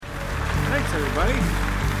Thanks, everybody.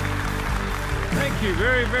 Thank you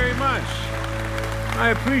very, very much. I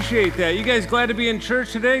appreciate that. You guys glad to be in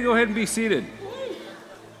church today? Go ahead and be seated.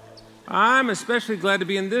 I'm especially glad to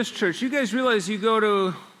be in this church. You guys realize you go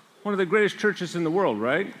to one of the greatest churches in the world,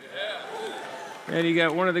 right? Yeah. And you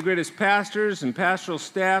got one of the greatest pastors and pastoral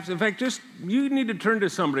staffs. In fact, you need to turn to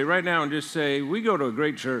somebody right now and just say, we go to a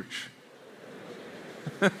great church.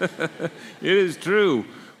 It is true.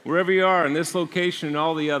 Wherever you are, in this location and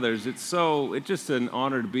all the others, it's just an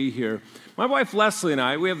honor to be here. My wife Leslie and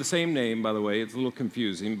I, we have the same name, by the way. It's a little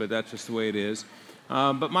confusing, but that's just the way it is.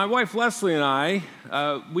 But my wife Leslie and I,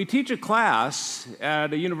 we teach a class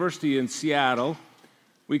at a university in Seattle.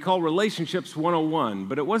 We call Relationships 101,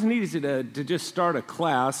 but it wasn't easy to just start a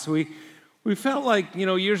class. We felt like,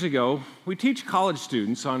 years ago, we teach college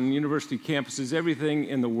students on university campuses everything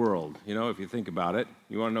in the world, if you think about it.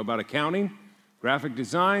 You want to know about accounting, graphic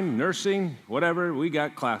design, nursing, whatever, we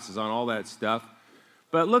got classes on all that stuff.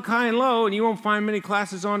 But look high and low, and you won't find many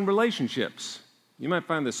classes on relationships. You might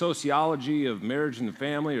find the sociology of marriage and the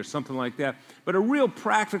family or something like that, but a real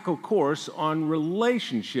practical course on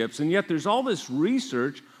relationships. And yet there's all this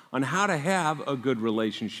research on how to have a good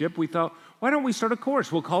relationship. We thought, why don't we start a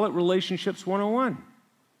course? We'll call it Relationships 101.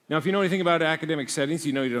 Now, if you know anything about academic settings,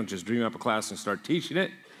 you know you don't just dream up a class and start teaching it.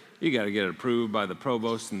 You got to get it approved by the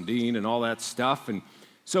provost and dean and all that stuff. And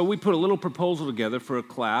so we put a little proposal together for a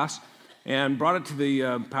class and brought it to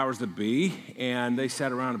the powers that be. And they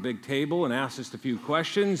sat around a big table and asked us a few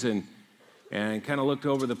questions and kind of looked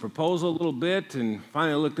over the proposal a little bit and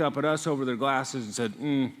finally looked up at us over their glasses and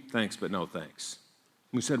said, thanks, but no thanks.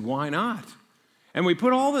 We said, why not? And we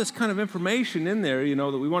put all this kind of information in there,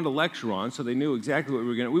 that we wanted to lecture on, so they knew exactly what we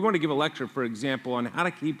were going to. We wanted to give a lecture, for example, on how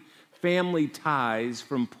to keep family ties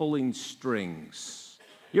from pulling strings.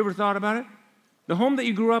 You ever thought about it? The home that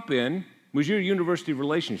you grew up in was your university of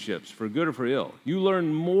relationships, for good or for ill. You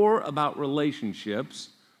learn more about relationships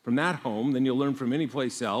from that home than you'll learn from any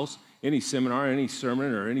place else, any seminar, any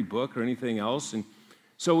sermon, or any book, or anything else. And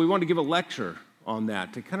so we wanted to give a lecture on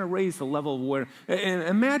that to kind of raise the level of awareness. And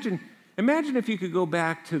imagine if you could go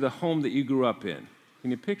back to the home that you grew up in. Can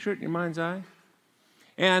you picture it in your mind's eye?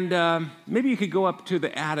 And maybe you could go up to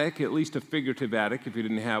the attic, at least a figurative attic if you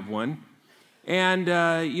didn't have one, and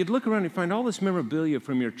you'd look around and find all this memorabilia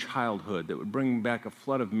from your childhood that would bring back a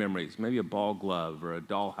flood of memories, maybe a ball glove or a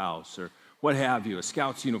dollhouse or what have you, a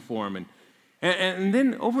Scout's uniform. And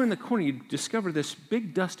then over in the corner, you'd discover this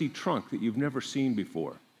big dusty trunk that you've never seen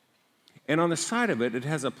before. And on the side of it, it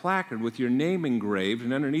has a placard with your name engraved,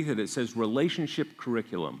 and underneath it, it says Relationship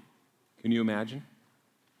Curriculum. Can you imagine?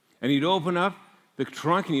 And you'd open up the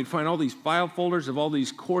trunk, and you'd find all these file folders of all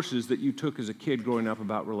these courses that you took as a kid growing up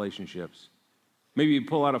about relationships. Maybe you'd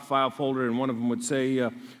pull out a file folder, and one of them would say,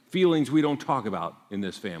 feelings we don't talk about in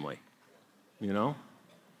this family.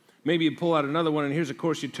 Maybe you'd pull out another one, and here's a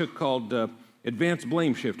course you took called Advanced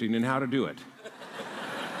Blame Shifting and How to Do It.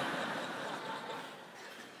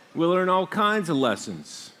 We'll learn all kinds of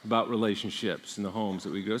lessons about relationships in the homes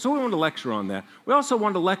that we go. So we want to lecture on that. We also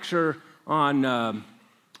want to lecture on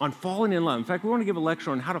falling in love. In fact, we want to give a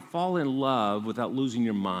lecture on how to fall in love without losing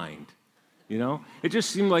your mind. It just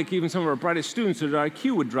seemed like even some of our brightest students, their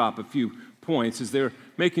IQ would drop a few points as they're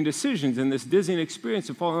making decisions in this dizzying experience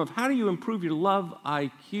of falling in love. How do you improve your love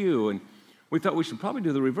IQ? And we thought we should probably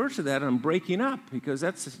do the reverse of that on breaking up, because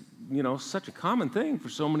that's, such a common thing for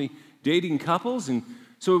so many dating couples. And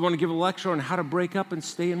so we want to give a lecture on how to break up and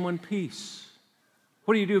stay in one piece.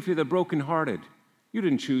 What do you do if you're the brokenhearted? You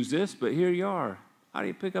didn't choose this, but here you are. How do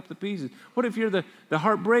you pick up the pieces? What if you're the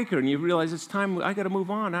heartbreaker and you realize it's time, I got to move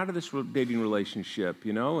on out of this dating relationship,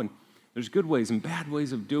 And there's good ways and bad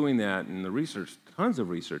ways of doing that, and the research, tons of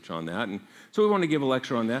research on that. And so we want to give a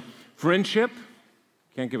lecture on that. Friendship.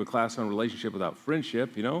 Can't give a class on relationship without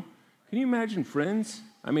friendship, Can you imagine friends?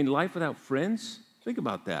 Life without friends? Think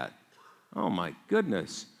about that. Oh, my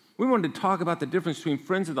goodness. We wanted to talk about the difference between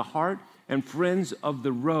friends of the heart and friends of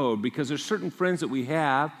the road, because there's certain friends that we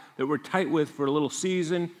have that we're tight with for a little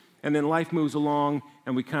season, and then life moves along,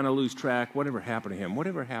 and we kind of lose track. Whatever happened to him?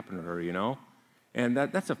 Whatever happened to her, And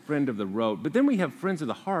that's a friend of the road. But then we have friends of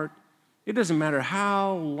the heart. It doesn't matter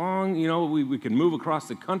how long, we can move across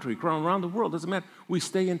the country, around the world. It doesn't matter. We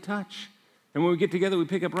stay in touch. And when we get together, we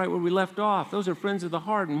pick up right where we left off. Those are friends of the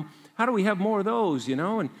heart. And how do we have more of those,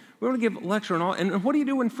 And we want to give a lecture on all. And what do you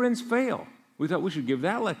do when friends fail? We thought we should give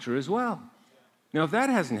that lecture as well. Now, if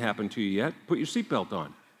that hasn't happened to you yet, put your seatbelt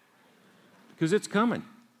on, because it's coming.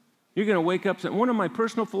 You're going to wake up. One of my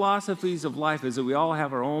personal philosophies of life is that we all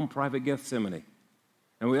have our own private Gethsemane,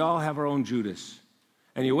 and we all have our own Judas.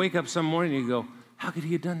 And you wake up some morning and you go, how could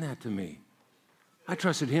he have done that to me? I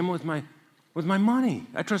trusted him with my with my money.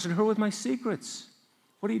 I trusted her with my secrets.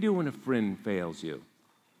 What do you do when a friend fails you?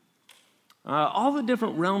 All the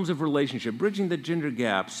different realms of relationship, bridging the gender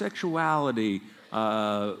gap, sexuality,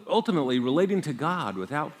 ultimately relating to God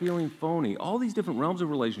without feeling phony, all these different realms of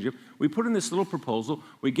relationship, we put in this little proposal.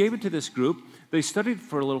 We gave it to this group. They studied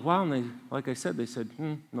for a little while, and they, like I said, they said,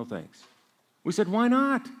 no thanks. We said, why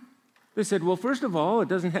not? They said, well, first of all, it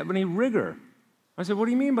doesn't have any rigor. I said, what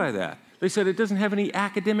do you mean by that? They said, it doesn't have any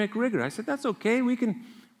academic rigor. I said, that's okay. We can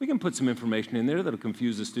put some information in there that'll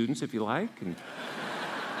confuse the students if you like. And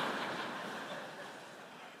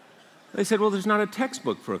they said, well, there's not a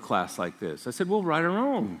textbook for a class like this. I said, we'll write our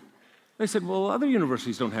own. They said, well, other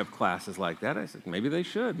universities don't have classes like that. I said, maybe they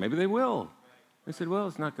should. Maybe they will. They said, well,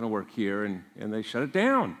 it's not going to work here, and they shut it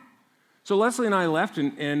down. So Leslie and I left,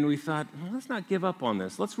 and we thought, well, let's not give up on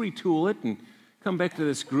this. Let's retool it and come back to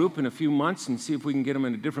this group in a few months and see if we can get them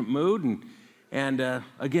in a different mood. And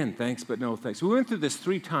again, thanks, but no thanks. We went through this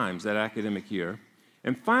 3 times that academic year,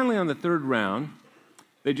 and finally on the 3rd round,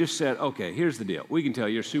 they just said, okay, here's the deal. We can tell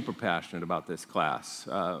you're super passionate about this class.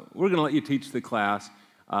 We're going to let you teach the class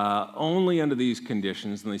only under these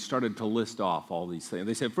conditions. And they started to list off all these things.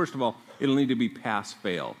 They said, first of all, it'll need to be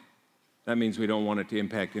pass-fail. That means we don't want it to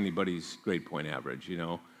impact anybody's grade point average, you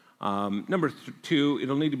know. Number 2,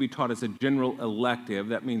 it'll need to be taught as a general elective.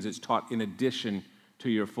 That means it's taught in addition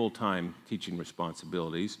to your full-time teaching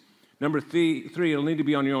responsibilities. Number 3, it'll need to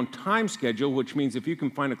be on your own time schedule, which means if you can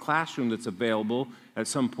find a classroom that's available at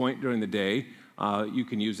some point during the day, you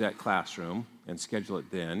can use that classroom and schedule it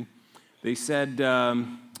then. They said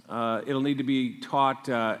it'll need to be taught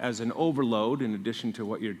as an overload in addition to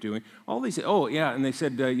what you're doing. All these, and they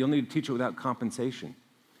said you'll need to teach it without compensation.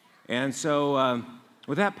 And so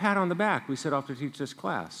with that pat on the back, we set off to teach this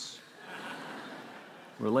class,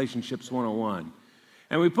 Relationships 101.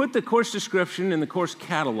 And we put the course description in the course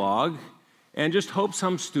catalog and just hope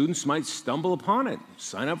some students might stumble upon it,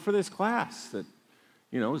 sign up for this class that,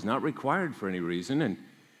 is not required for any reason.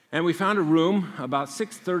 And we found a room about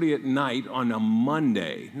 6:30 at night on a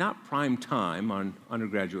Monday, not prime time on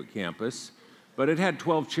undergraduate campus, but it had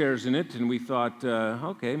 12 chairs in it, and we thought,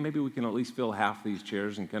 okay, maybe we can at least fill half these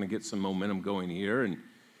chairs and kind of get some momentum going here.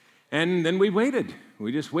 And then we waited.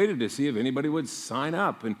 We just waited to see if anybody would sign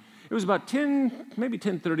up. And it was about 10, maybe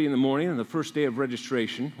 10:30 in the morning on the first day of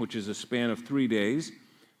registration, which is a span of 3 days.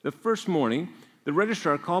 The first morning, the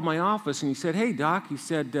registrar called my office and he said, hey, Doc, he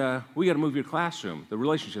said, we got to move your classroom, the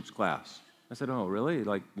relationships class. I said, oh, really?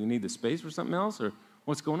 Like, you need the space for something else, or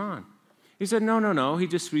what's going on? He said, no.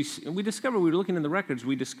 We discovered, we were looking in the records,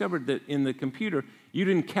 we discovered that in the computer, you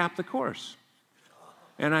didn't cap the course.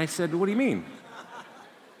 And I said, what do you mean?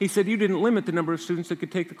 He said, you didn't limit the number of students that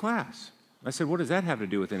could take the class. I said, what does that have to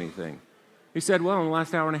do with anything? He said, well, in the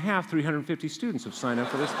last hour and a half, 350 students have signed up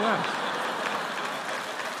for this class.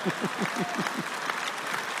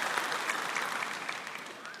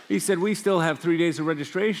 He said, we still have 3 days of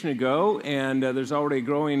registration to go, and there's already a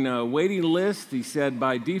growing waiting list. He said,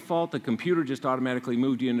 by default, the computer just automatically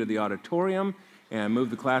moved you into the auditorium and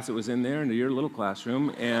moved the class that was in there into your little classroom.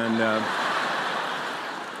 And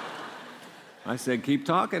I said, keep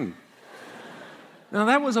talking. Now,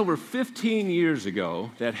 that was over 15 years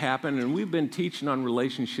ago that happened, and we've been teaching on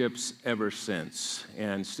relationships ever since,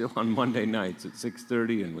 and still on Monday nights at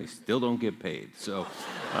 6:30, and we still don't get paid. So,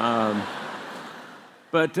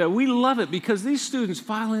 but we love it because these students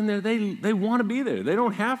file in there. They want to be there. They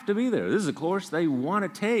don't have to be there. This is a course they want to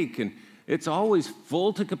take, and it's always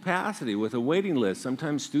full to capacity with a waiting list.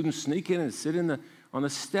 Sometimes students sneak in and sit on the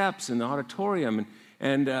steps in the auditorium,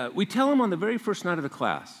 and we tell them on the very first night of the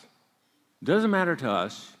class, doesn't matter to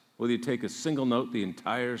us whether you take a single note the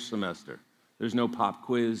entire semester. There's no pop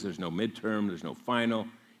quiz, there's no midterm, there's no final.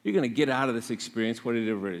 You're going to get out of this experience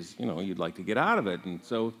whatever it is you'd like to get out of it, and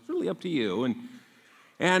so it's really up to you.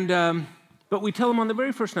 But we tell them on the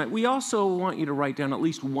very first night, we also want you to write down at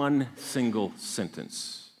least one single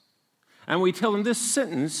sentence. And we tell them this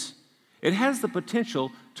sentence, it has the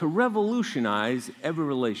potential to revolutionize every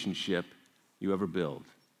relationship you ever build,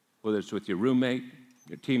 whether it's with your roommate,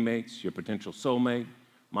 your teammates, your potential soulmate,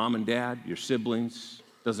 mom and dad, your siblings,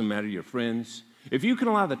 doesn't matter, your friends. If you can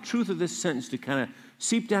allow the truth of this sentence to kind of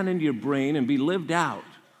seep down into your brain and be lived out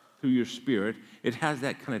through your spirit, it has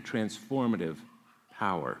that kind of transformative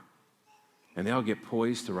power. And they all get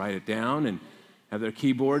poised to write it down and have their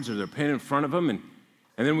keyboards or their pen in front of them, and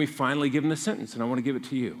then we finally give them the sentence, and I want to give it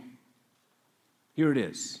to you. Here it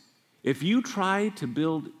is. If you try to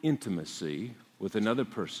build intimacy with another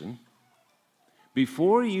person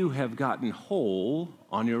before you have gotten whole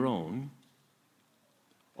on your own,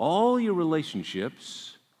 all your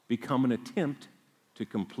relationships become an attempt to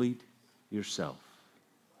complete yourself.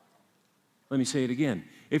 Let me say it again.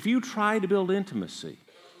 If you try to build intimacy,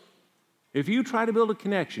 if you try to build a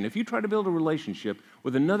connection, if you try to build a relationship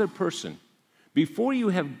with another person, before you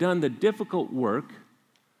have done the difficult work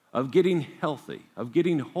of getting healthy, of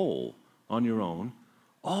getting whole on your own,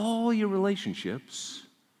 all your relationships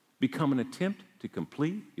become an attempt to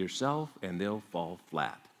complete yourself, and they'll fall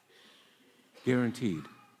flat. Guaranteed.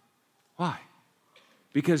 Why?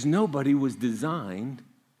 Because nobody was designed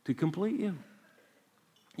to complete you.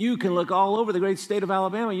 You can look all over the great state of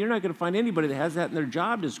Alabama. You're not going to find anybody that has that in their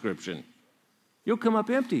job description. You'll come up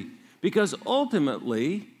empty because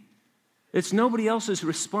ultimately, it's nobody else's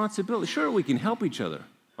responsibility. Sure, we can help each other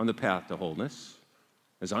on the path to wholeness,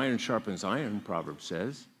 as iron sharpens iron, Proverbs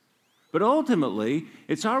says. But ultimately,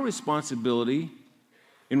 it's our responsibility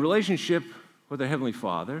in relationship with our Heavenly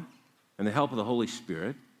Father and the help of the Holy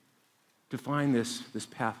Spirit to find this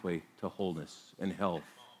pathway to wholeness and health.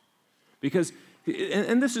 Because,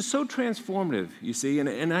 and this is so transformative, you see,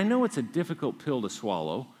 and I know it's a difficult pill to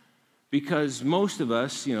swallow because most of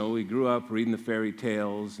us, we grew up reading the fairy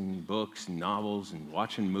tales and books and novels and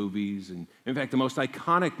watching movies. And in fact, the most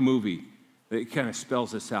iconic movie that kind of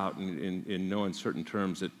spells this out in no uncertain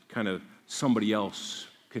terms that kind of somebody else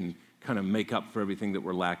can kind of make up for everything that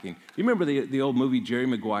we're lacking. You remember the old movie Jerry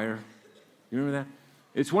Maguire? You remember that?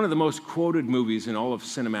 It's one of the most quoted movies in all of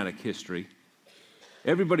cinematic history.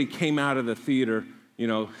 Everybody came out of the theater,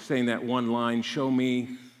 saying that one line, "Show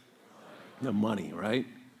me the money," right?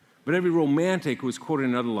 But every romantic was quoting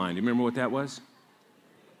another line. Do you remember what that was?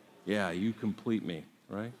 "Yeah, you complete me,"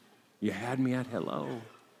 right? "You had me at hello."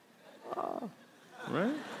 Oh,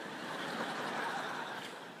 right?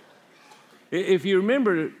 If you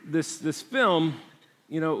remember this film,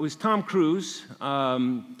 it was Tom Cruise,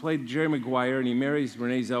 played Jerry Maguire, and he marries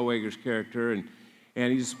Renee Zellweger's character, and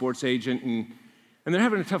he's a sports agent, and they're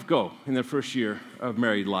having a tough go in their first year of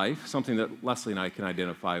married life, something that Leslie and I can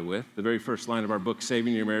identify with. The very first line of our book,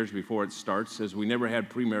 Saving Your Marriage Before It Starts, says we never had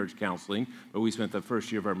pre-marriage counseling, but we spent the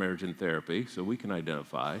first year of our marriage in therapy, so we can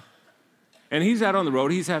identify. And he's out on the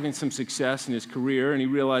road, he's having some success in his career, and he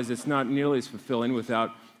realized it's not nearly as fulfilling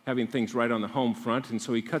without having things right on the home front, and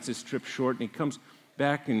so he cuts his trip short, and he comes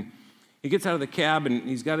back, and he gets out of the cab, and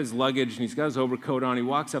he's got his luggage, and he's got his overcoat on. He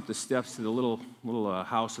walks up the steps to the little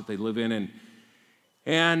house that they live in,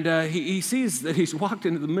 and he sees that he's walked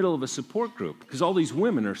into the middle of a support group because all these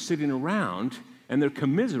women are sitting around, and they're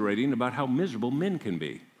commiserating about how miserable men can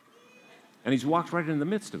be. And he's walked right into the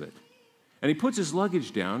midst of it. And he puts his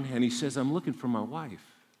luggage down, and he says, "I'm looking for my wife."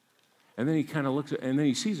 And then he kind of looks, and then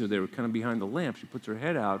he sees her there kind of behind the lamp. She puts her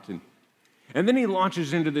head out, and then he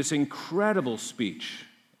launches into this incredible speech.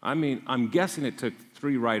 I mean, I'm guessing it took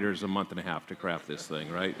 3 writers a month and a half to craft this thing,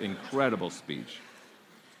 right? Incredible speech.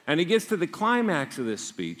 And he gets to the climax of this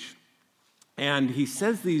speech, and he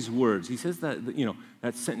says these words. He says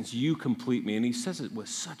that sentence, "You complete me," and he says it with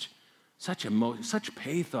such emotion, such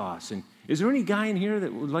pathos. And is there any guy in here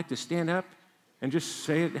that would like to stand up and just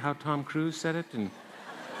say it how Tom Cruise said it? And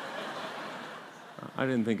I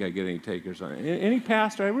didn't think I'd get any takers on it. Any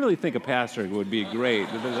pastor? I really think a pastor would be great.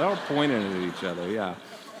 They're all pointing at each other, yeah.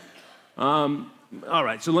 All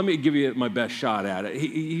right, so let me give you my best shot at it.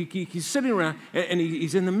 He's sitting around, and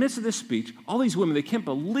he's in the midst of this speech. All these women, they can't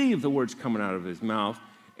believe the words coming out of his mouth.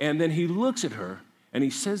 And then he looks at her, and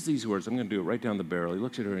he says these words. I'm going to do it right down the barrel. He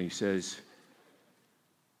looks at her, and he says,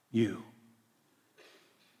 "You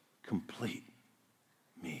complete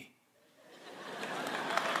me."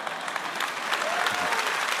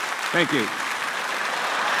 Thank you.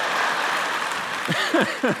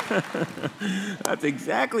 That's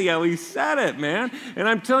exactly how he said it, man. And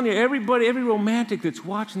I'm telling you, every romantic that's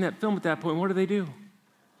watching that film at that point, what do?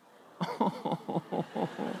 Oh,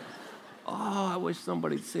 I wish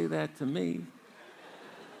somebody'd say that to me.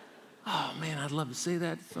 Oh, man, I'd love to say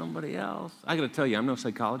that to somebody else. I got to tell you, I'm no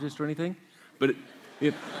psychologist or anything, but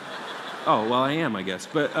oh, well, I am, I guess.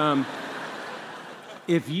 But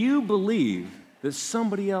if you believe that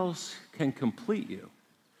somebody else can complete you,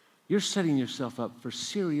 you're setting yourself up for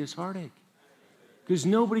serious heartache because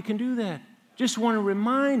nobody can do that. Just want to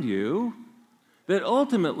remind you that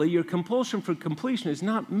ultimately your compulsion for completion is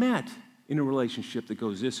not met in a relationship that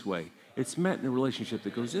goes this way. It's met in a relationship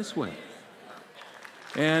that goes this way.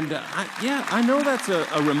 And I know that's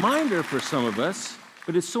a reminder for some of us,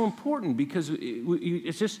 but it's so important because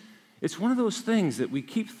it's one of those things that we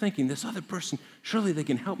keep thinking, this other person, surely they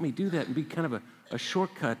can help me do that and be kind of a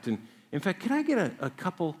shortcut. And in fact, can I get a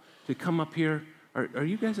couple to come up here? Are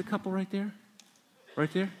you guys a couple right there?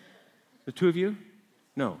 Right there? The two of you?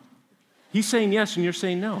 No. He's saying yes and you're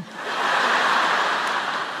saying no.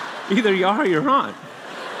 Either you are or you're not.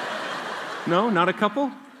 No, not a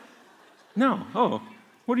couple? No. Oh,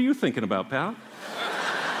 what are you thinking about, pal?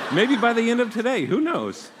 Maybe by the end of today, who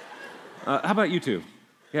knows? How about you two?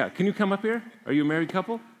 Yeah, can you come up here? Are you a married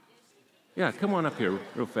couple? Yeah, come on up here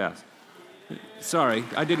real fast. Sorry,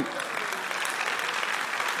 I didn't.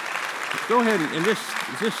 Go ahead and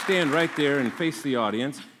just stand right there and face the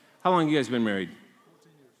audience. How long have you guys been married?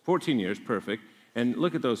 14 years, perfect. And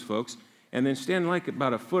look at those folks. And then stand like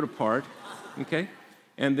about a foot apart, okay?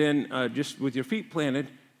 And then just with your feet planted,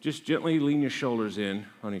 just gently lean your shoulders in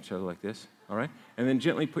on each other like this, all right? And then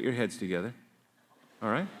gently put your heads together, all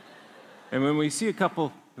right? And when we see a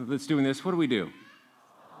couple that's doing this, what do?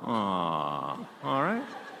 Aww, all right?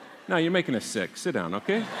 Now you're making us sick. Sit down,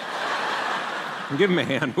 okay? Give him a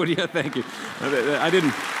hand, would you? Thank you. I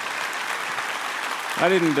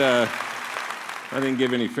didn't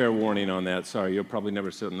give any fair warning on that. Sorry, you'll probably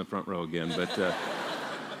never sit in the front row again. But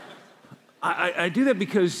I do that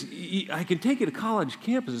because I can take you to college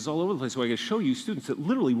campuses all over the place where I can show you students that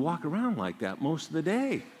literally walk around like that most of the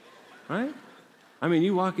day, right? I mean, they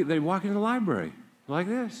walk into the library like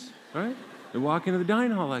this, right? They walk into the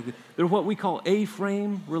dining hall like this. They're what we call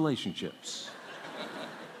A-frame relationships.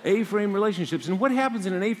 A-frame relationships. And what happens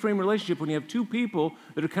in an A-frame relationship when you have two people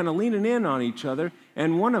that are kind of leaning in on each other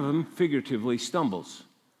and one of them figuratively stumbles?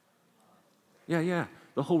 Yeah.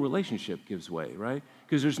 The whole relationship gives way, right?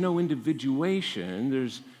 Because there's no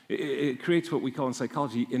individuation. It creates what we call in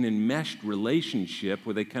psychology an enmeshed relationship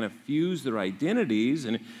where they kind of fuse their identities,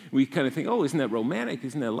 and we kind of think, oh, isn't that romantic?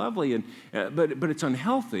 Isn't that lovely? And but it's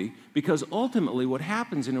unhealthy because ultimately what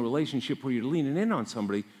happens in a relationship where you're leaning in on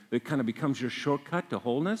somebody that kind of becomes your shortcut to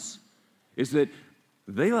wholeness is that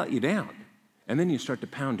they let you down, and then you start to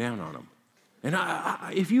pound down on them. And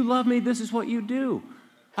if you love me, this is what you do.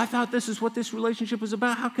 I thought this is what this relationship was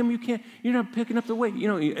about. How come you're not picking up the weight? You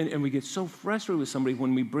know, and we get so frustrated with somebody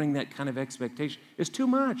when we bring that kind of expectation. It's too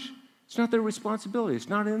much. It's not their responsibility. It's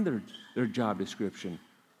not in their job description.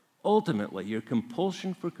 Ultimately, your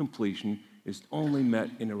compulsion for completion is only met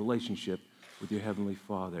in a relationship with your Heavenly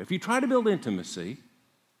Father. If you try to build intimacy,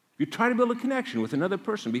 if you try to build a connection with another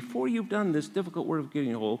person before you've done this difficult work of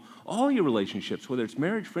getting whole, all your relationships, whether it's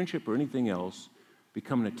marriage, friendship, or anything else,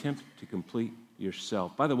 become an attempt to complete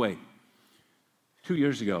yourself. By the way, 2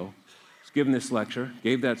 years ago, I was given this lecture,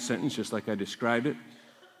 gave that sentence just like I described it.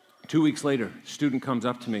 2 weeks later, a student comes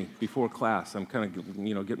up to me before class. I'm kind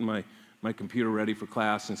of, getting my computer ready for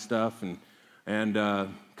class and stuff, and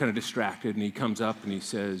kind of distracted. And he comes up and he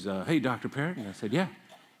says, "Hey, Dr. Parrott." And I said, "Yeah."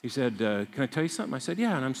 He said, "Can I tell you something?" I said,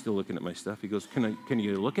 "Yeah." And I'm still looking at my stuff. He goes, "Can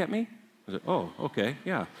you look at me?" I said, "Oh, okay,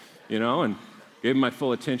 yeah." And gave him my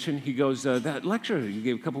full attention. He goes, "That lecture you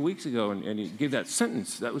gave a couple weeks ago," and he gave that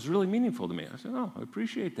sentence. That was really meaningful to me. I said, "Oh, I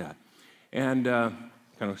appreciate that." And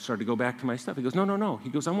kind of started to go back to my stuff. He goes, No. He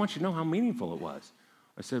goes, "I want you to know how meaningful it was."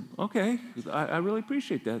 I said, "Okay, I really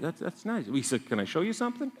appreciate that. That's nice." He said, "Can I show you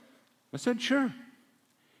something?" I said, "Sure."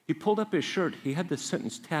 He pulled up his shirt. He had this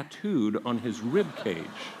sentence tattooed on his rib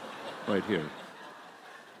cage right here.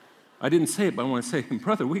 I didn't say it, but I want to say,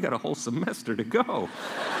 "Brother, we got a whole semester to go."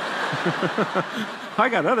 I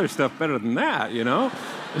got other stuff better than that,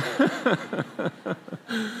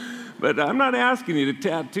 But I'm not asking you to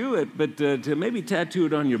tattoo it, but to maybe tattoo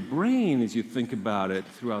it on your brain as you think about it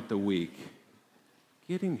throughout the week.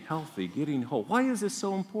 Getting healthy, getting whole. Why is this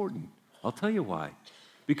so important? I'll tell you why.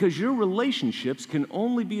 Because your relationships can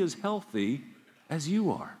only be as healthy as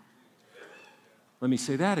you are. Let me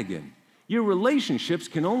say that again. Your relationships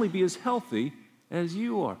can only be as healthy as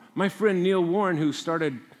you are. My friend Neil Warren, who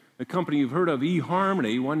started the company you've heard of,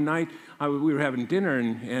 eHarmony, one night we were having dinner,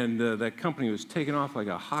 and that company was taking off like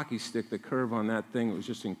a hockey stick, the curve on that thing. It was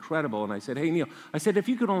just incredible. And I said, "Hey, Neil," I said, "if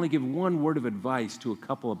you could only give one word of advice to a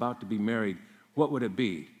couple about to be married, what would it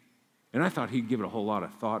be?" And I thought he'd give it a whole lot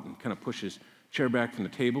of thought and kind of push his chair back from the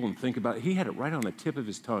table and think about it. He had it right on the tip of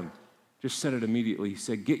his tongue. Just said it immediately. He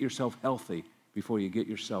said, "Get yourself healthy before you get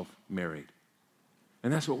yourself married."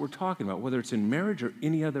 And that's what we're talking about, whether it's in marriage or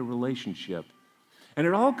any other relationship. And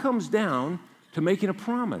it all comes down to making a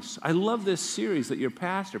promise. I love this series that your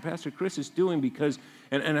Pastor Chris, is doing because,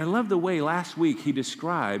 and I love the way last week he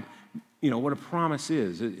described, what a promise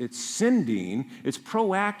is. It's sending, it's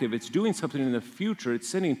proactive, it's doing something in the future, it's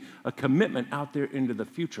sending a commitment out there into the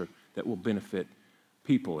future that will benefit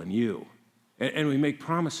people and you. And we make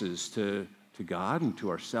promises to God and to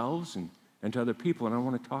ourselves and to other people, and I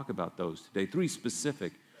want to talk about those today. 3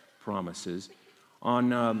 specific promises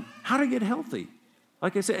on how to get healthy.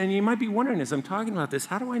 Like I said, and you might be wondering as I'm talking about this,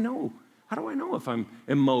 how do I know? How do I know if I'm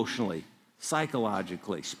emotionally,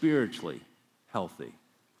 psychologically, spiritually healthy?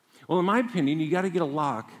 Well, in my opinion, you got to get a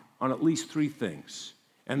lock on at least 3 things.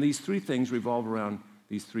 And these three things revolve around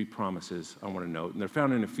these three promises I want to note. And they're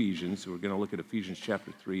found in Ephesians. We're going to look at Ephesians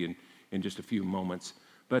chapter 3 in just a few moments.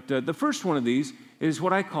 But the first one of these is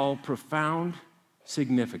what I call profound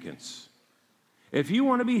significance. If you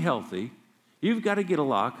want to be healthy, you've got to get a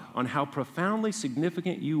lock on how profoundly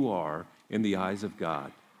significant you are in the eyes of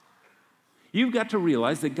God. You've got to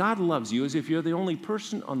realize that God loves you as if you're the only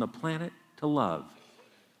person on the planet to love,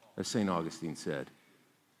 as St. Augustine said.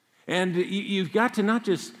 And you've got to not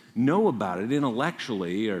just know about it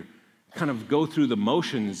intellectually or kind of go through the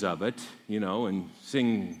motions of it, and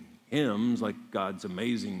sing hymns like God's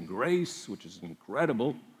Amazing Grace, which is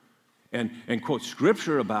incredible, and quote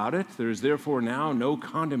scripture about it. There is therefore now no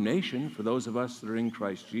condemnation for those of us that are in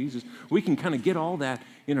Christ Jesus. We can kind of get all that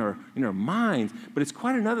in our minds, but it's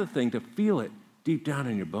quite another thing to feel it deep down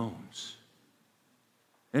in your bones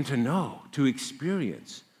and to know, to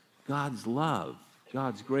experience God's love,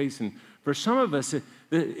 God's grace. And for some of us,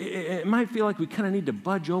 it might feel like we kind of need to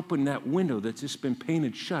budge open that window that's just been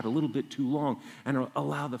painted shut a little bit too long and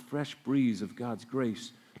allow the fresh breeze of God's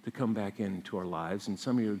grace to come back into our lives. And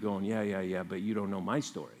some of you are going, yeah, but you don't know my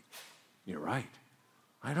story. You're right.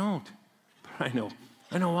 I don't. But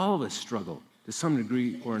I know all of us struggle to some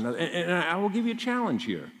degree or another. And I will give you a challenge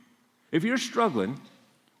here. If you're struggling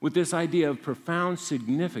with this idea of profound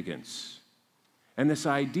significance and this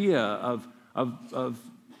idea of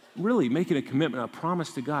really making a commitment, a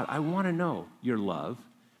promise to God, I want to know your love.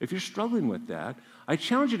 If you're struggling with that, I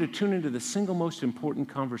challenge you to tune into the single most important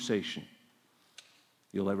conversation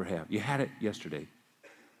you'll ever have. You had it yesterday.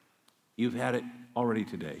 You've had it already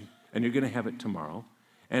today, and you're going to have it tomorrow.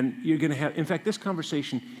 And you're going to have, in fact, this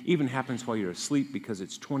conversation even happens while you're asleep because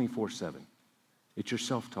it's 24/7. It's your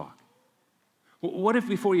self-talk. What if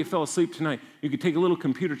before you fell asleep tonight, you could take a little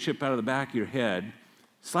computer chip out of the back of your head,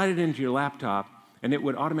 slide it into your laptop, and it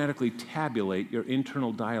would automatically tabulate your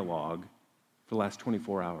internal dialogue for the last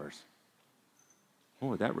 24 hours? What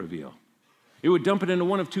would that reveal? It would dump it into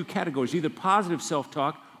one of two categories, either positive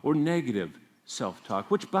self-talk or negative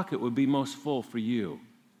self-talk. Which bucket would be most full for you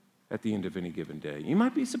at the end of any given day? You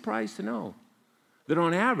might be surprised to know that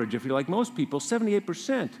on average, if you're like most people,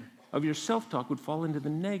 78% of your self-talk would fall into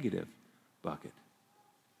the negative bucket,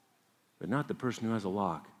 but not the person who has a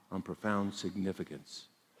lock on profound significance.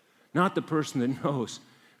 Not the person that knows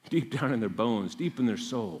deep down in their bones, deep in their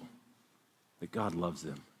soul, that God loves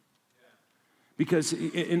them. Because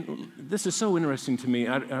this is so interesting to me.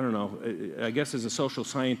 I don't know. I guess as a social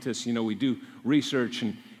scientist, we do research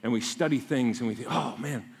and we study things and we think, oh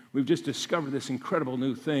man, we've just discovered this incredible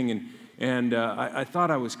new thing. And I thought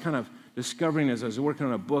I was kind of discovering as I was working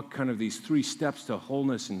on a book kind of these 3 steps to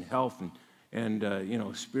wholeness and health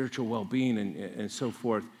and spiritual well-being and so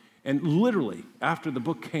forth. And literally, after the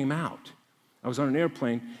book came out, I was on an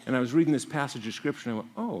airplane and I was reading this passage of scripture and I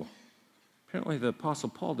went, oh, apparently the Apostle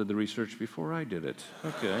Paul did the research before I did it.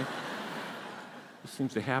 Okay. This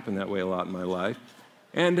seems to happen that way a lot in my life.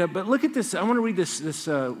 And but look at this. I want to read this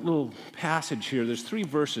little passage here. There's 3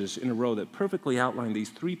 verses in a row that perfectly outline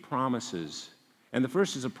these 3 promises. And the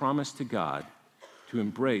first is a promise to God to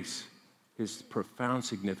embrace his profound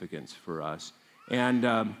significance for us.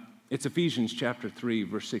 And it's Ephesians chapter 3,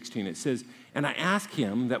 verse 16. It says, and I ask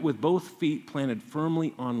him that with both feet planted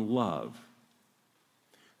firmly on love,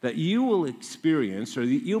 that you will experience, or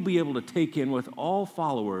that you'll be able to take in with all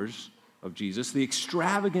followers of Jesus, the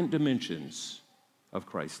extravagant dimensions of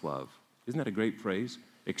Christ's love. Isn't that a great phrase?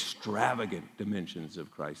 Extravagant dimensions of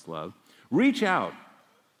Christ's love. Reach out,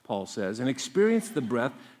 Paul says, and experience the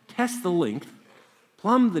breadth, test the length,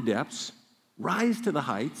 plumb the depths, rise to the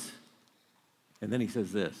heights. And then he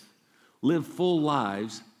says this, live full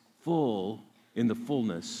lives, full in the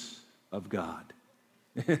fullness of God.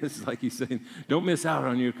 It's like he's saying, don't miss out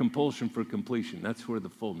on your compulsion for completion. That's where the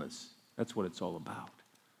fullness, that's what it's all about,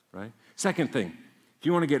 right? Second thing, if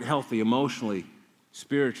you want to get healthy emotionally,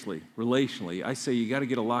 spiritually, relationally, I say you got to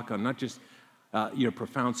get a lock on not just your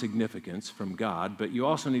profound significance from God, but you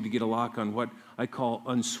also need to get a lock on what I call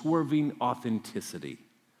unswerving authenticity.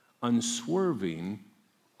 Unswerving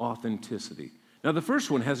authenticity. Now, the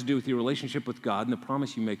first one has to do with your relationship with God and the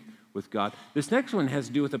promise you make with God. This next one has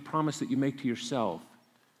to do with the promise that you make to yourself.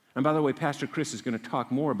 And by the way, Pastor Chris is going to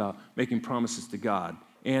talk more about making promises to God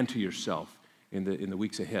and to yourself in the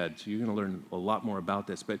weeks ahead. So you're going to learn a lot more about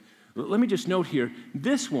this. But let me just note here,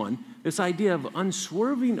 this one, this idea of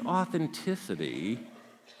unswerving authenticity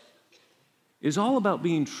is all about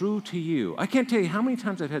being true to you. I can't tell you how many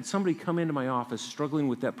times I've had somebody come into my office struggling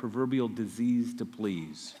with that proverbial disease to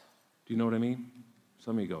please. Do you know what I mean?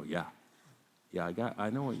 Some of you go, yeah, I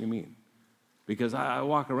know what you mean. because I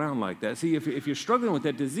walk around like that. See, if you're struggling with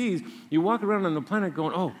that disease, you walk around on the planet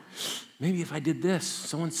going, oh, maybe if I did this,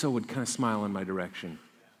 so-and-so would kind of smile in my direction.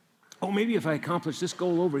 Oh, maybe if I accomplished this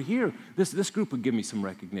goal over here, this group would give me some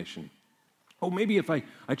recognition. Oh, maybe if I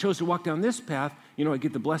chose to walk down this path, I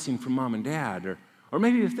get the blessing from mom and dad. Or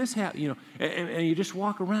maybe if this happened, and you just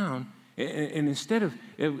walk around, and instead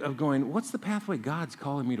of going, what's the pathway God's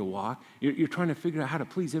calling me to walk, you're trying to figure out how to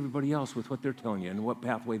please everybody else with what they're telling you and what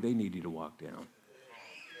pathway they need you to walk down.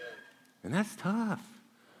 And that's tough.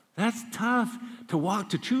 That's tough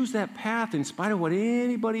to choose that path in spite of what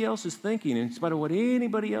anybody else is thinking, in spite of what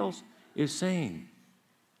anybody else is saying.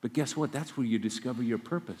 But guess what? That's where you discover your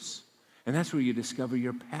purpose. And that's where you discover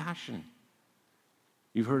your passion.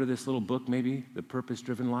 You've heard of this little book, maybe, The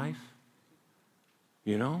Purpose-Driven Life?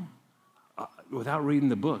 Without reading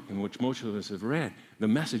the book, in which most of us have read, the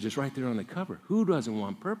message is right there on the cover. Who doesn't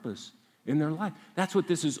want purpose in their life? That's what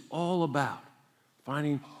this is all about.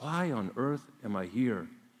 Finding why on earth am I here?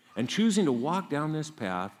 And choosing to walk down this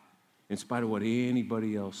path in spite of what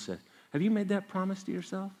anybody else says. Have you made that promise to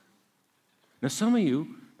yourself? Now, some of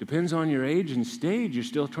you, depends on your age and stage, you're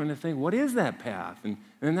still trying to think, what is that path? And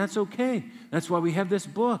that's okay. That's why we have this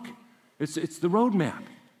book. It's the roadmap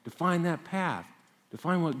to find that path, to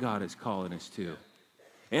find what God is calling us to.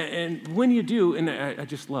 And when you do, and I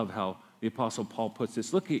just love how the Apostle Paul puts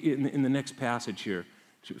this. Look in the next passage here,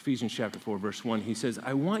 Ephesians chapter 4, verse 1. He says,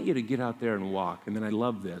 I want you to get out there and walk. And then I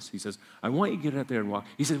love this. He says, I want you to get out there and walk.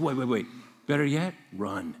 He says, wait. Better yet,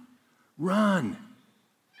 run. Run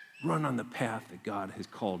on the path that God has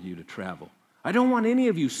called you to travel. I don't want any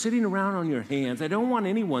of you sitting around on your hands. I don't want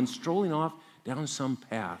anyone strolling off down some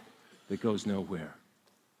path that goes nowhere.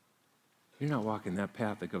 You're not walking that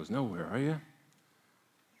path that goes nowhere, are you?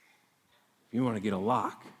 If you want to get a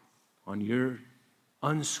lock on your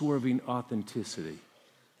unswerving authenticity,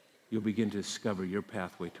 you'll begin to discover your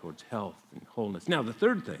pathway towards health and wholeness. Now, the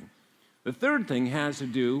third thing has to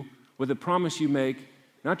do with the promise you make,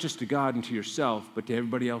 not just to God and to yourself, but to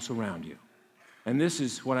everybody else around you. And this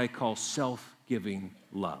is what I call self-giving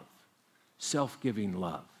love. Self-giving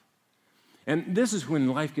love. And this is when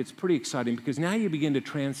life gets pretty exciting, because now you begin to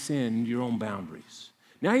transcend your own boundaries.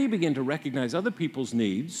 Now you begin to recognize other people's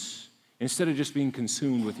needs instead of just being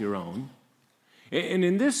consumed with your own. And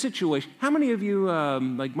in this situation, how many of you,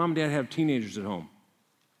 like mom and dad, have teenagers at home?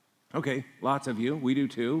 Okay, lots of you. We do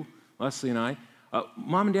too, Leslie and I.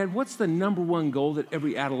 Mom and dad, what's the number one goal that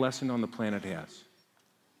every adolescent on the planet has?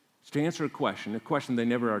 It's to answer a question they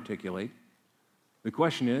never articulate. The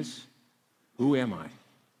question is, who am I?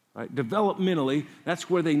 Right? Developmentally, that's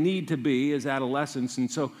where they need to be as adolescents.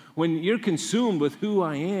 And so when you're consumed with who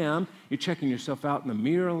I am, you're checking yourself out in the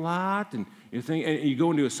mirror a lot, and you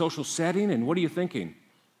go into a social setting, and what are you thinking?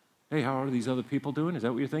 Hey, how are these other people doing? Is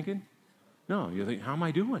that what you're thinking? No, you're thinking, how am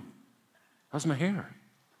I doing? How's my hair?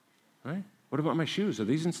 Right? What about my shoes? Are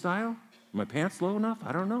these in style? Are my pants low enough?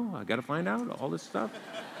 I don't know. I got to find out all this stuff.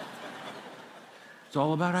 It's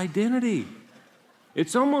all about identity.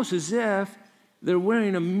 It's almost as if they're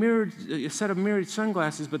wearing a set of mirrored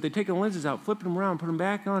sunglasses, but they take the lenses out, flip them around, put them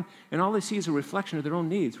back on, and all they see is a reflection of their own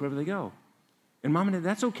needs wherever they go. And mom and dad,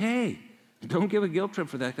 that's okay. Don't give a guilt trip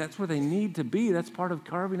for that. That's where they need to be. That's part of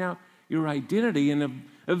carving out your identity. And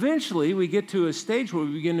eventually we get to a stage where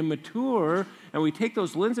we begin to mature, and we take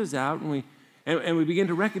those lenses out, and we begin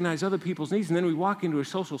to recognize other people's needs, and then we walk into a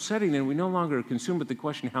social setting, and we no longer are consumed with the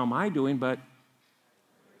question, how am I doing, but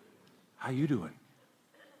how you doing?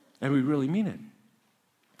 And we really mean it.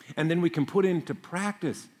 And then we can put into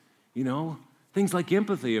practice, things like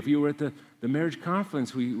empathy. If you were at the marriage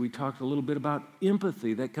conference, we talked a little bit about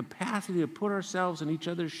empathy, that capacity to put ourselves in each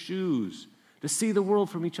other's shoes, to see the world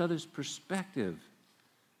from each other's perspective.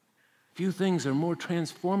 Few things are more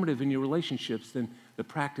transformative in your relationships than the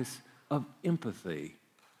practice of empathy.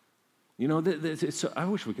 I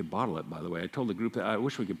wish we could bottle it, by the way. I told the group that I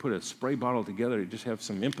wish we could put a spray bottle together and just have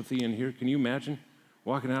some empathy in here. Can you imagine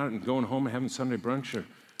walking out and going home and having Sunday brunch or,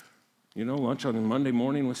 lunch on Monday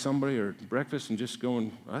morning with somebody or breakfast and just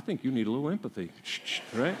going, I think you need a little empathy,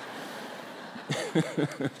 right?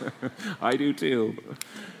 I do too.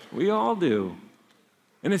 We all do.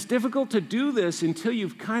 And it's difficult to do this until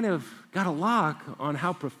you've kind of got a lock on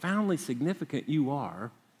how profoundly significant you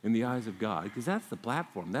are in the eyes of God, because that's the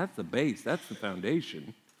platform, that's the base, that's the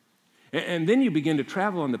foundation. And then you begin to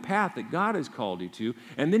travel on the path that God has called you to,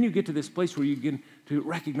 and then you get to this place where you begin to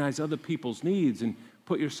recognize other people's needs and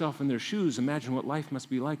put yourself in their shoes. Imagine what life must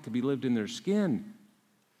be like to be lived in their skin.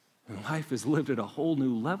 And life is lived at a whole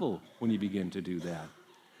new level when you begin to do that.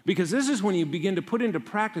 Because this is when you begin to put into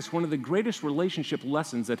practice one of the greatest relationship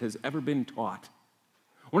lessons that has ever been taught.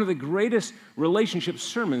 One of the greatest relationship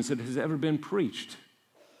sermons that has ever been preached.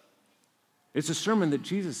 It's a sermon that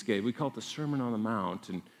Jesus gave. We call it the Sermon on the Mount.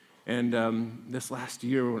 And this last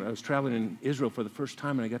year when I was traveling in Israel for the first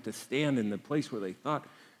time, and I got to stand in the place where they thought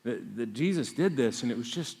that Jesus did this, and it was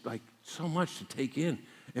just like so much to take in.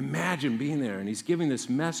 Imagine being there, and he's giving this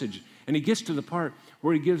message, and he gets to the part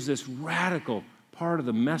where he gives this radical part of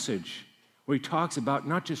the message where he talks about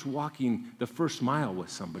not just walking the first mile with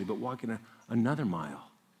somebody, but walking another mile.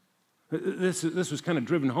 This was kind of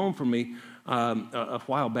driven home for me a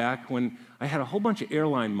while back when I had a whole bunch of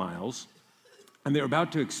airline miles, and they were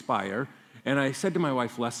about to expire. And I said to my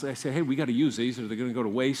wife, Leslie, I said, hey, we got to use these or they're going to go to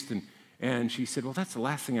waste. And she said, well, that's the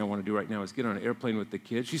last thing I want to do right now is get on an airplane with the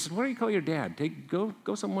kids. She said, why don't you call your dad?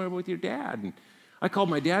 Go somewhere with your dad. And I called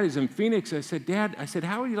my dad. He's in Phoenix. I said, Dad,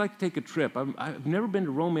 how would you like to take a trip? I've never been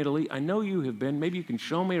to Rome, Italy. I know you have been. Maybe you can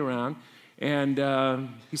show me around. And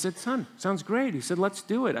he said, son, sounds great. He said, let's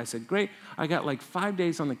do it. I said, great. I got like 5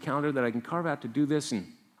 days on the calendar that I can carve out to do this.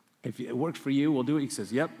 And if it works for you, we'll do it. He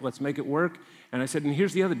says, yep, let's make it work. And I said, and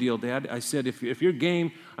here's the other deal, Dad. I said, if you're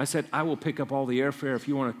game, I said, I will pick up all the airfare if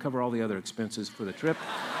you want to cover all the other expenses for the trip.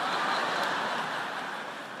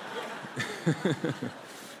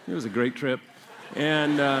 It was a great trip.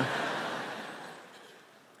 And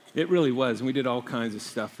it really was. And we did all kinds of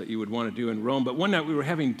stuff that you would want to do in Rome. But one night we were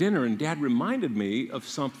having dinner, and Dad reminded me of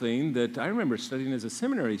something that I remember studying as a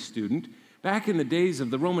seminary student. Back in the days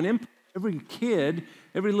of the Roman Empire,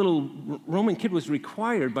 every little Roman kid was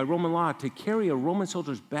required by Roman law to carry a Roman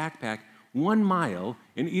soldier's backpack 1 mile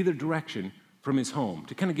in either direction from his home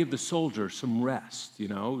to kind of give the soldier some rest. You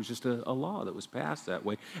know, it was just a law that was passed that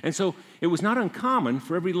way. And so it was not uncommon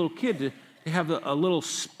for every little kid to have a little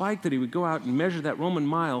spike that he would go out and measure that Roman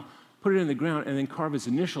mile, put it in the ground, and then carve his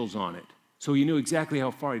initials on it. So he knew exactly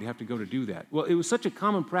how far he'd have to go to do that. Well, it was such a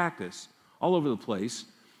common practice all over the place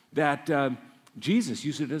that Jesus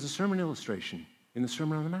used it as a sermon illustration in the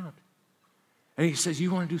Sermon on the Mount. And he says,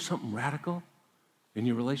 you want to do something radical in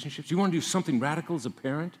your relationships? You want to do something radical as a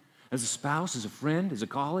parent, as a spouse, as a friend, as a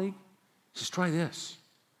colleague? He says, try this.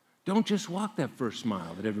 Don't just walk that first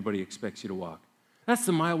mile that everybody expects you to walk. That's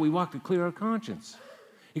the mile we walk to clear our conscience.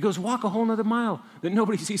 He goes, walk a whole nother mile that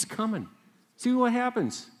nobody sees coming. See what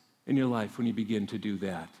happens in your life when you begin to do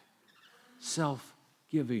that.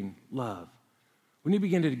 Self-giving love. When you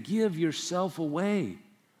begin to give yourself away,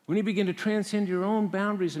 when you begin to transcend your own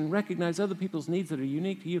boundaries and recognize other people's needs that are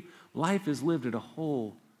unique to you, life is lived at a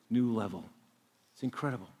whole new level. It's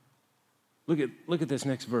incredible. Look at this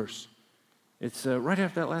next verse. It's right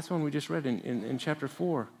after that last one we just read in chapter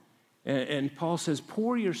 4. And Paul says,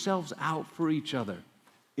 pour yourselves out for each other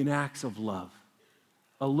in acts of love,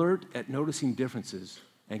 alert at noticing differences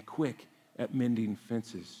and quick at mending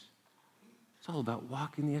fences. It's all about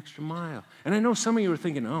walking the extra mile. And I know some of you are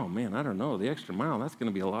thinking, oh man, I don't know, the extra mile, that's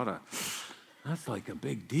going to be that's like a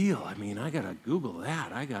big deal. I mean, I got to Google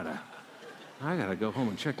that. I got to go home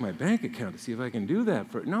and check my bank account to see if I can do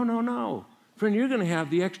that. No. Friend, you're going to have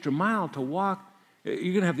the extra mile to walk. You're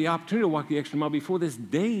going to have the opportunity to walk the extra mile before this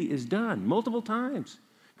day is done, multiple times.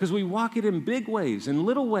 Because we walk it in big ways, in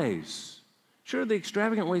little ways. Sure, the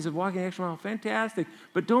extravagant ways of walking the extra mile, fantastic.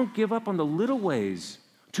 But don't give up on the little ways.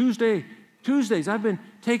 Tuesdays, I've been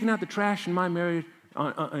taking out the trash in my married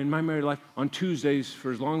life on Tuesdays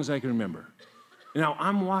for as long as I can remember. Now,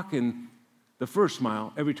 I'm walking the first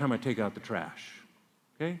mile every time I take out the trash.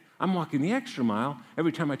 Okay? I'm walking the extra mile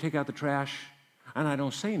every time I take out the trash, and I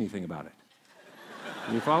don't say anything about it.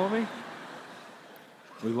 You follow me?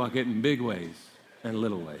 We walk it in big ways and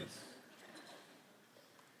little ways.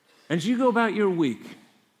 And as you go about your week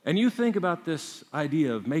and you think about this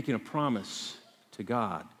idea of making a promise to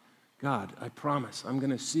God, God, I promise I'm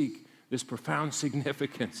going to seek this profound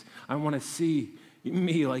significance. I want to see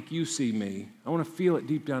me like you see me. I want to feel it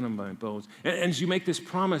deep down in my bones. And as you make this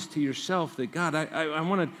promise to yourself that, God, I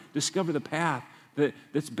want to discover the path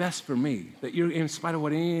that's best for me, that you're in spite of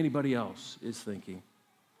what anybody else is thinking.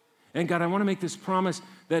 And God, I want to make this promise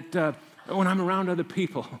that when I'm around other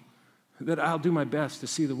people, that I'll do my best to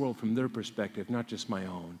see the world from their perspective, not just my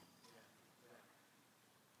own.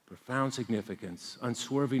 Profound significance,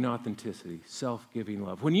 unswerving authenticity, self-giving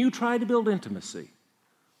love. When you try to build intimacy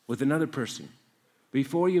with another person,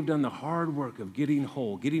 before you've done the hard work of getting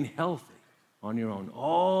whole, getting healthy on your own,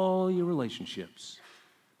 all your relationships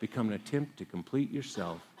become an attempt to complete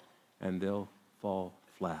yourself, and they'll fall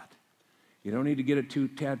flat. You don't need to get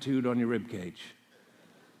it tattooed on your rib cage.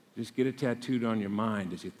 Just get it tattooed on your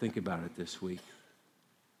mind as you think about it this week.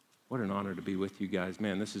 What an honor to be with you guys.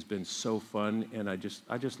 Man, this has been so fun, and I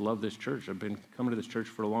just love this church. I've been coming to this church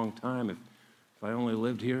for a long time. If I only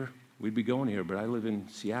lived here, we'd be going here, but I live in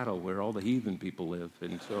Seattle where all the heathen people live,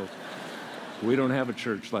 and so we don't have a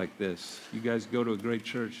church like this. You guys go to a great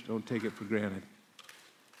church. Don't take it for granted.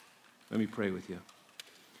 Let me pray with you.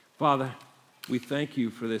 Father, we thank you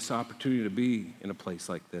for this opportunity to be in a place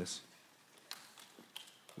like this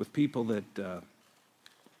with people that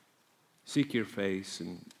seek your face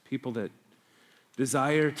and people that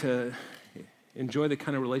desire to enjoy the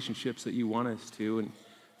kind of relationships that you want us to. And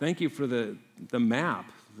thank you for the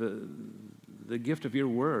map, the gift of your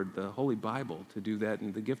word, the Holy Bible to do that,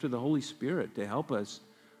 and the gift of the Holy Spirit to help us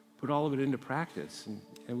put all of it into practice.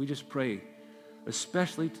 And we just pray,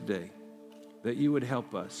 especially today, that you would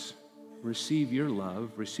help us receive your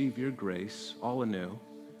love, receive your grace all anew,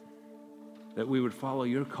 that we would follow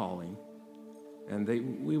your calling, and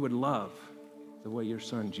we would love the way your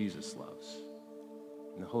son Jesus loves.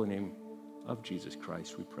 In the holy name of Jesus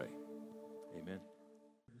Christ, we pray. Amen.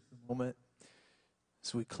 Just a moment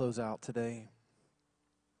as we close out today.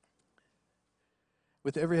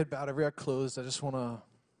 With every head bowed, every eye closed, I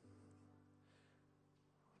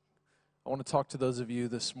want to talk to those of you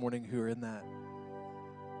this morning who are in that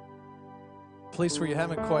place where you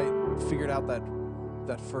haven't quite figured out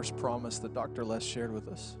that first promise that Dr. Les shared with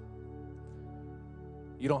us.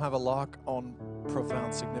 You don't have a lock on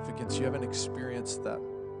profound significance. You haven't experienced that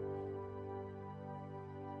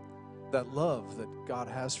love that God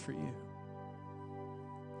has for you.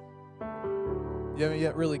 You haven't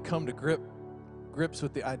yet really come to grips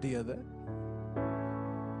with the idea that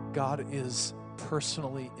God is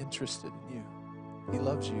personally interested in you. He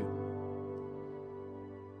loves you.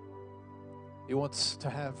 He wants to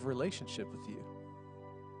have a relationship with you.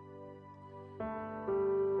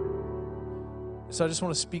 So I just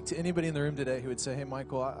want to speak to anybody in the room today who would say, hey,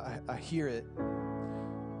 Michael, I hear it,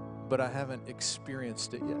 but I haven't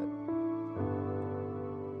experienced it yet.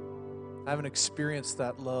 I haven't experienced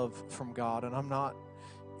that love from God, and I'm not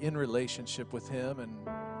in relationship with Him, and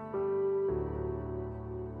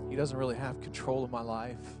He doesn't really have control of my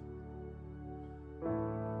life.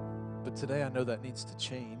 But today I know that needs to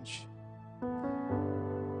change.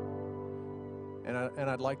 And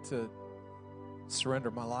I'd like to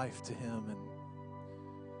surrender my life to Him and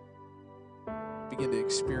begin to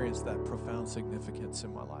experience that profound significance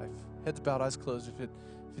in my life. Heads bowed, eyes closed. If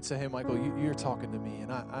you'd say, hey, Michael, you're talking to me,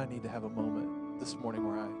 and I need to have a moment this morning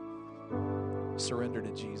where I surrender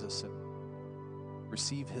to Jesus and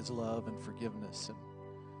receive His love and forgiveness and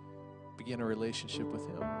begin a relationship with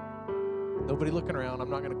Him. Nobody looking around. I'm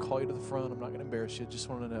not going to call you to the front. I'm not going to embarrass you. Just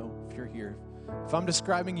want to know if you're here. If I'm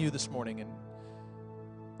describing you this morning and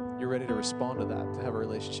you're ready to respond to that, to have a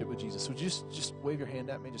relationship with Jesus, would you just wave your hand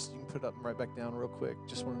at me? Just, you can put it up and right back down real quick.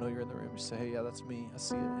 Just want to know you're in the room. Just say, hey, yeah, that's me. I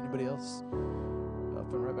see it. Anybody else?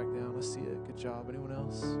 Up and right back down. I see it. Good job. Anyone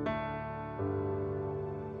else?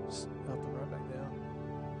 Just up and right back down.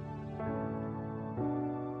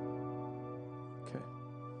 Okay.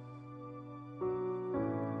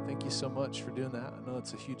 Thank you so much for doing that. I know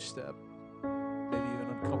it's a huge step. Maybe even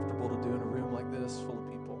uncomfortable to do in a room like this full of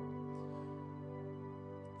people.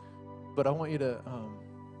 But I want you to,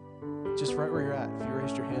 just right where you're at, if you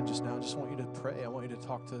raised your hand just now, I just want you to pray. I want you to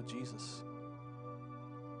talk to Jesus.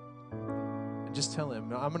 And just tell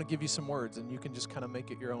Him, I'm going to give you some words, and you can just kind of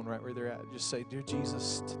make it your own right where they're at. Just say, dear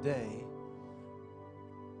Jesus, today,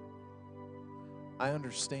 I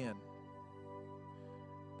understand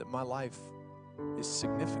that my life is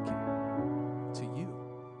significant to you.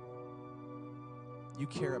 You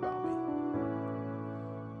care about me.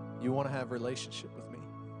 You want to have a relationship with me.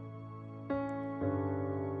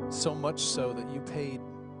 So much so that you paid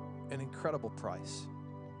an incredible price.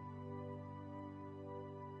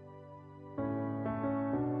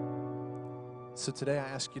 So today I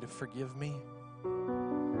ask you to forgive me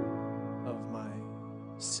of my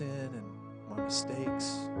sin and my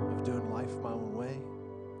mistakes of doing life my own way.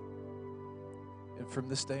 And from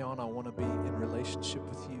this day on, I want to be in relationship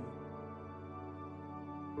with you.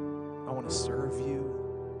 I want to serve you.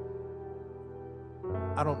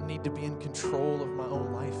 I don't need to be in control of my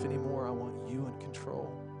own life anymore. I want you in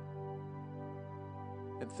control.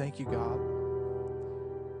 And thank you, God,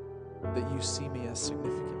 that you see me as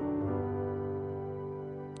significant.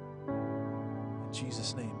 In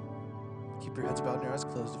Jesus' name, keep your heads bowed and your eyes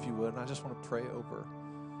closed if you would. And I just want to pray over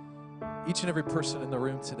each and every person in the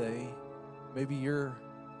room today. Maybe you're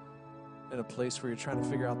in a place where you're trying to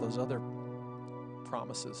figure out those other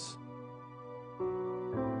promises.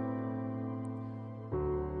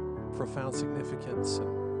 Profound significance and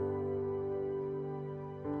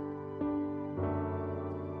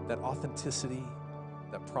that authenticity,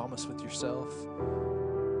 that promise with yourself.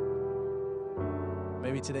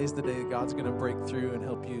 Maybe today's the day that God's going to break through and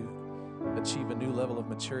help you achieve a new level of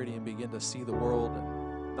maturity and begin to see the world,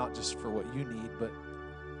 and not just for what you need, but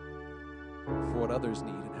for what others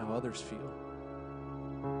need and how others feel.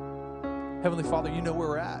 Heavenly Father, you know where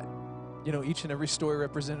we're at. You know each and every story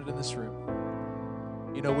represented in this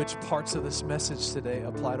room. You know which parts of this message today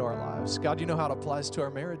apply to our lives. God, you know how it applies to our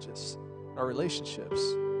marriages, our relationships.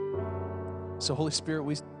 So Holy Spirit,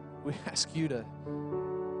 we ask you to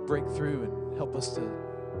break through and help us to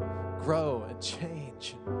grow and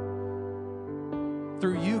change.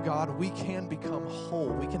 Through you, God, we can become whole.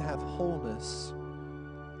 We can have wholeness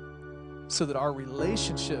so that our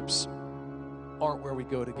relationships aren't where we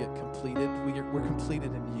go to get completed. We're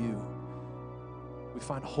completed in you. We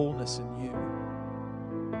find wholeness in you.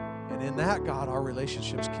 And in that, God, our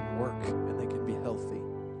relationships can work and they can be healthy.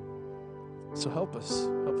 So help us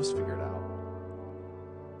figure it out.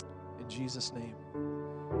 In Jesus' name.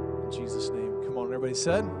 In Jesus' name. Come on, everybody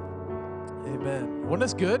said? Amen. Wasn't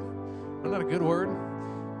this good? Wasn't that a good word?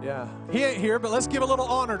 Yeah. He ain't here, but let's give a little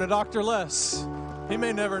honor to Dr. Les. He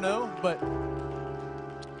may never know, but...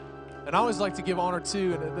 And I always like to give honor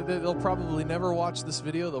too, and they'll probably never watch this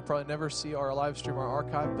video. They'll probably never see our live stream, our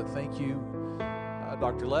archive, but thank you,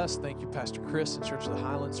 Dr. Les. Thank you, Pastor Chris and Church of the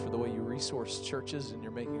Highlands, for the way you resource churches, and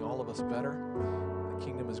you're making all of us better. The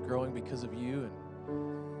kingdom is growing because of you,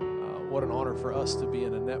 and what an honor for us to be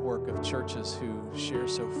in a network of churches who share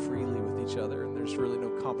so freely with each other, and there's really no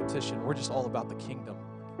competition. We're just all about the kingdom.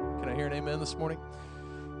 Can I hear an amen this morning?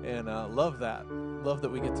 And love that. Love that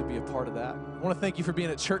we get to be a part of that. I want to thank you for being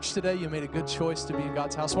at church today. You made a good choice to be in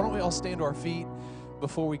God's house. Why don't we all stand to our feet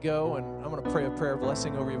before we go? And I'm going to pray a prayer of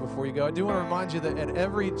blessing over you before you go. I do want to remind you that at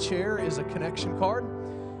every chair is a connection card.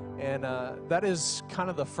 And that is kind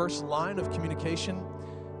of the first line of communication.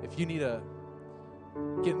 If you need to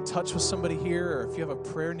get in touch with somebody here, or if you have a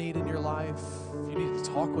prayer need in your life, if you need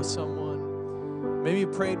to talk with someone, maybe you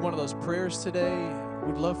prayed one of those prayers today,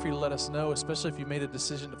 we'd love for you to let us know, especially if you made a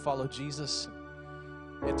decision to follow Jesus,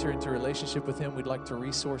 enter into a relationship with him. We'd like to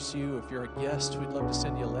resource you. If you're a guest, we'd love to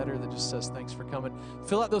send you a letter that just says thanks for coming.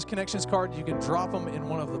 Fill out those connections cards. You can drop them in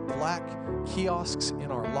one of the black kiosks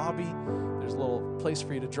in our lobby. There's a little place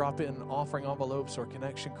for you to drop in offering envelopes or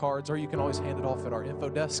connection cards, or you can always hand it off at our info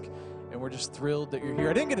desk. And we're just thrilled that you're here.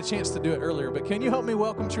 I didn't get a chance to do it earlier, but can you help me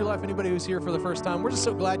welcome True Life, anybody who's here for the first time? We're just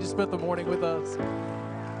so glad you spent the morning with us.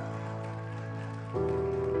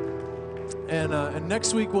 And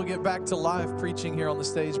next week we'll get back to live preaching here on the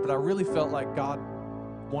stage, but I really felt like God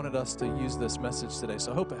wanted us to use this message today.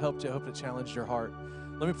 So I hope it helped you. I hope it challenged your heart.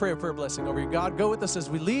 Let me pray a prayer blessing over you. God, go with us as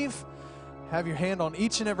we leave. Have your hand on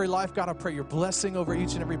each and every life. God, I pray your blessing over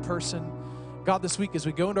each and every person. God, this week as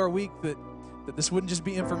we go into our week, that this wouldn't just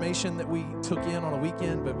be information that we took in on a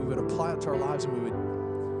weekend, but we would apply it to our lives and we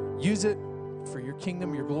would use it for your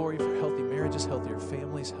kingdom, your glory, for healthy marriages, healthier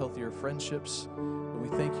families, healthier friendships. We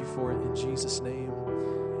thank you for it in Jesus' name.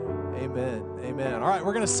 Amen. Amen. All right,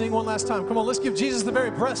 we're going to sing one last time. Come on, let's give Jesus the very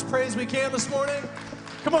best praise we can this morning.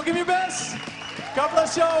 Come on, give your best. God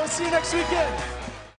bless y'all. We'll see you next weekend.